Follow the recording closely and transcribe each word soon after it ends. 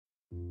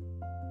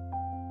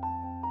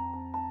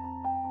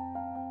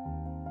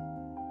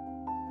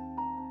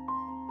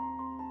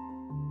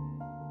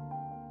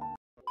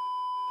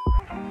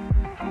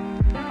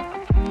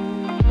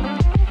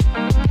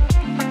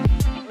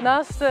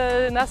Naast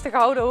de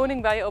gouden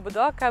honingbijen op het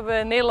dak hebben we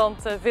in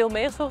Nederland veel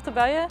meer soorten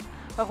bijen,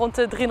 rond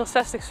de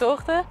 360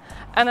 soorten.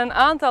 En een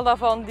aantal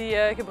daarvan die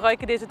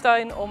gebruiken deze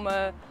tuin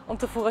om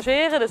te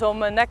fourageren, dus om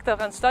nectar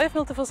en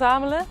stuifmeel te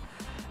verzamelen.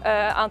 Een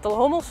aantal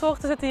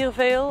hommelsoorten zitten hier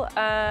veel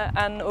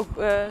en ook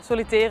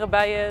solitaire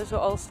bijen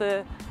zoals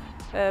de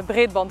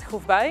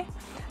breedbandgroefbij.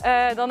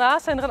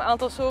 Daarnaast zijn er een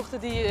aantal soorten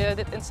die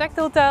dit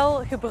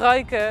insectenhotel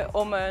gebruiken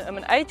om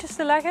hun eitjes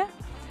te leggen.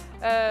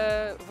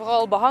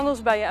 Vooral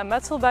behangelsbijen en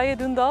metselbijen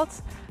doen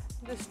dat.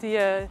 Dus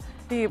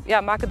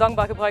die maken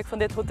dankbaar gebruik van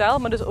dit hotel,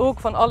 maar dus ook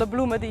van alle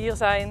bloemen die hier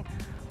zijn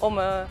om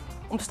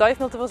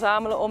stuifmeel te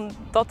verzamelen, om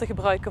dat te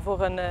gebruiken voor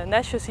hun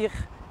nestjes hier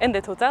in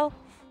dit hotel.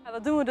 Ja,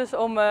 dat doen we dus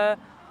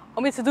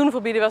om iets te doen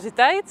voor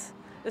biodiversiteit.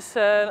 Dus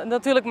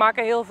natuurlijk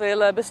maken heel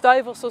veel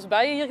bestuivers zoals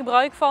bijen hier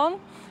gebruik van.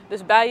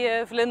 Dus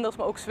bijen, vlinders,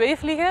 maar ook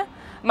zweefvliegen.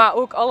 Maar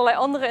ook allerlei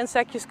andere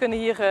insectjes kunnen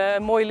hier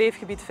een mooi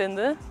leefgebied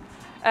vinden.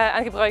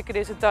 En gebruiken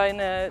deze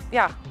tuin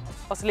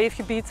als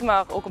leefgebied,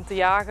 maar ook om te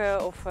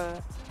jagen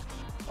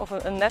of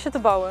een nestje te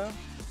bouwen.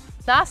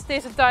 Naast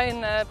deze tuin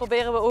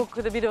proberen we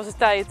ook de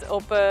biodiversiteit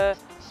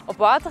op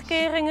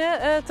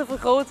waterkeringen te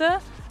vergroten.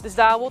 Dus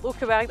daar wordt ook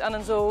gewerkt aan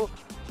een zo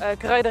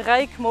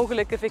kruidenrijk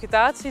mogelijke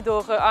vegetatie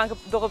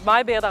door het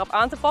maaibeheer daarop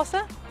aan te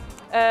passen.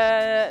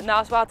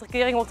 Naast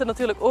waterkering wordt het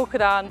natuurlijk ook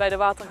gedaan bij de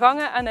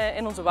watergangen en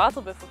in onze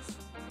waterbuffers.